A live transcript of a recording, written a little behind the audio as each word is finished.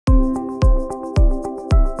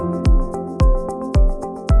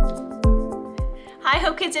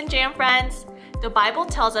Hello kids and jam friends! The Bible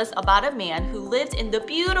tells us about a man who lived in the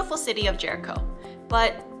beautiful city of Jericho.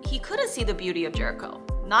 But he couldn't see the beauty of Jericho.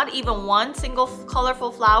 Not even one single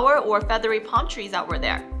colorful flower or feathery palm trees that were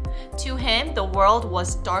there. To him, the world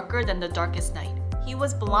was darker than the darkest night. He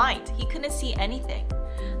was blind. He couldn't see anything.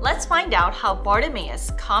 Let's find out how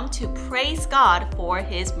Bartimaeus come to praise God for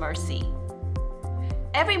his mercy.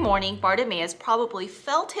 Every morning, Bartimaeus probably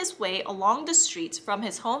felt his way along the streets from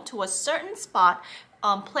his home to a certain spot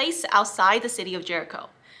placed outside the city of Jericho.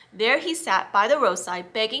 There he sat by the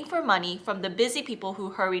roadside begging for money from the busy people who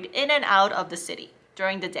hurried in and out of the city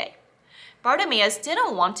during the day. Bartimaeus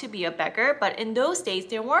didn't want to be a beggar, but in those days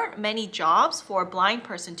there weren't many jobs for a blind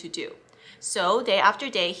person to do. So day after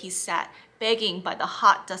day he sat begging by the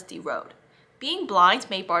hot, dusty road. Being blind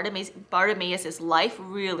made Bartimaeus' life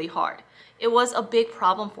really hard. It was a big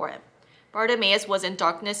problem for him. Bartimaeus was in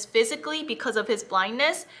darkness physically because of his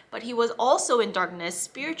blindness, but he was also in darkness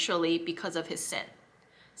spiritually because of his sin.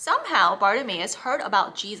 Somehow, Bartimaeus heard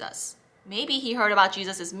about Jesus. Maybe he heard about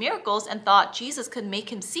Jesus' miracles and thought Jesus could make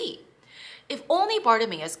him see. If only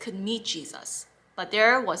Bartimaeus could meet Jesus. But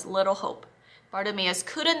there was little hope. Bartimaeus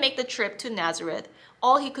couldn't make the trip to Nazareth.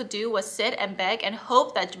 All he could do was sit and beg and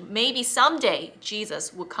hope that maybe someday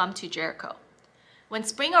Jesus would come to Jericho. When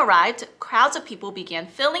spring arrived, crowds of people began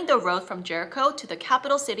filling the road from Jericho to the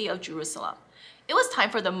capital city of Jerusalem. It was time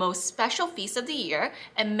for the most special feast of the year,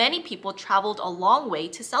 and many people traveled a long way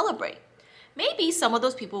to celebrate. Maybe some of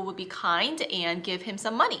those people would be kind and give him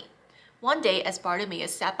some money. One day, as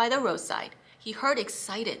Bartimaeus sat by the roadside, he heard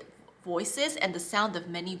excited voices and the sound of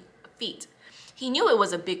many feet. He knew it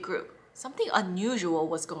was a big group. Something unusual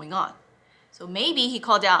was going on. So maybe he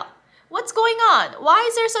called out, "What's going on? Why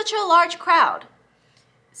is there such a large crowd?"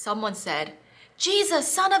 Someone said, "Jesus,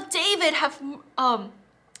 son of David,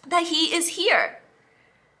 that he is here."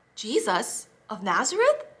 Jesus of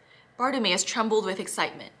Nazareth? Bartimaeus trembled with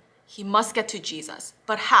excitement. He must get to Jesus.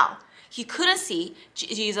 But how? He couldn't see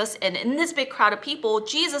Jesus, and in this big crowd of people,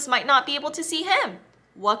 Jesus might not be able to see him.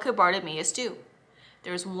 What could Bartimaeus do?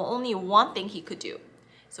 There's only one thing he could do.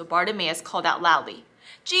 So Bartimaeus called out loudly,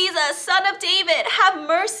 "Jesus, son of David, have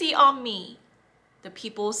mercy on me." The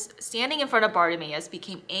people standing in front of Bartimaeus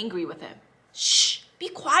became angry with him. "Shh, be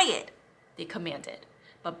quiet," they commanded.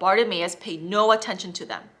 But Bartimaeus paid no attention to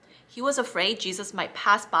them. He was afraid Jesus might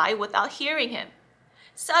pass by without hearing him.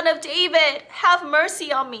 "Son of David, have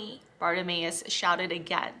mercy on me," Bartimaeus shouted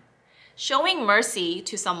again. Showing mercy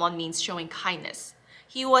to someone means showing kindness.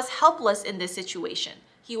 He was helpless in this situation.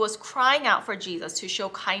 He was crying out for Jesus to show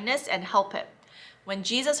kindness and help him. When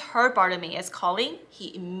Jesus heard Bartimaeus calling,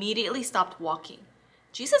 he immediately stopped walking.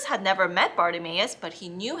 Jesus had never met Bartimaeus, but he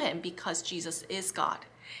knew him because Jesus is God.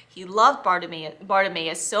 He loved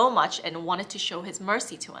Bartimaeus so much and wanted to show his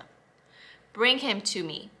mercy to him. "Bring him to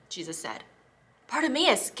me," Jesus said.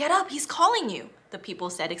 "Bartimaeus, get up, he's calling you," the people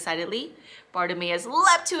said excitedly. Bartimaeus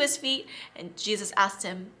leapt to his feet and Jesus asked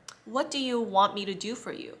him, "What do you want me to do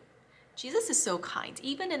for you?" Jesus is so kind,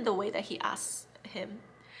 even in the way that he asks him.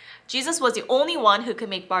 Jesus was the only one who could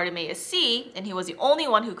make Bartimaeus see, and he was the only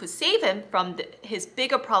one who could save him from his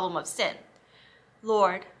bigger problem of sin.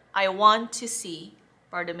 "Lord, I want to see,"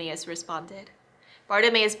 Bartimaeus responded.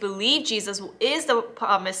 Bartimaeus believed Jesus is the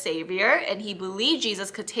promised Savior, and he believed Jesus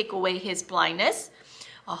could take away his blindness.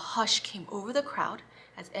 A hush came over the crowd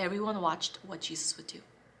as everyone watched what Jesus would do.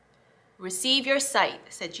 "Receive your sight,"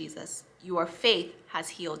 said Jesus. "Your faith has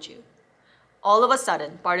healed you." All of a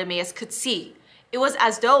sudden, Bartimaeus could see. It was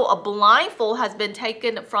as though a blindfold has been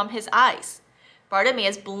taken from his eyes.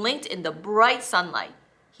 Bartimaeus blinked in the bright sunlight.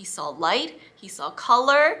 He saw light, he saw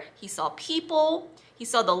color, he saw people, he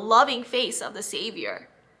saw the loving face of the Savior.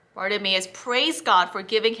 Bartimaeus praised God for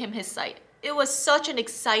giving him his sight. It was such an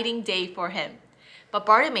exciting day for him. But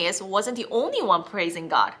Bartimaeus wasn't the only one praising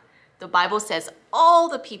God. The Bible says all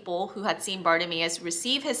the people who had seen Bartimaeus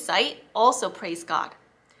receive his sight also praised God.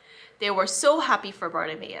 They were so happy for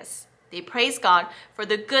Bartimaeus. They praised God for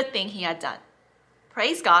the good thing he had done.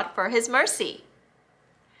 Praise God for his mercy.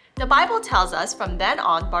 The Bible tells us from then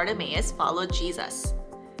on, Bartimaeus followed Jesus.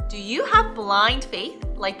 Do you have blind faith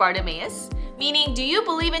like Bartimaeus? Meaning, do you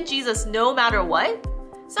believe in Jesus no matter what?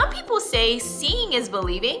 Some people say seeing is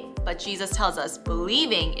believing, but Jesus tells us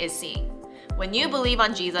believing is seeing. When you believe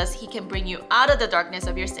on Jesus, he can bring you out of the darkness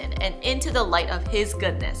of your sin and into the light of his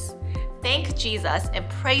goodness. Thank Jesus and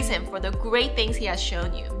praise him for the great things he has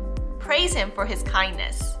shown you. Praise him for his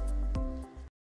kindness.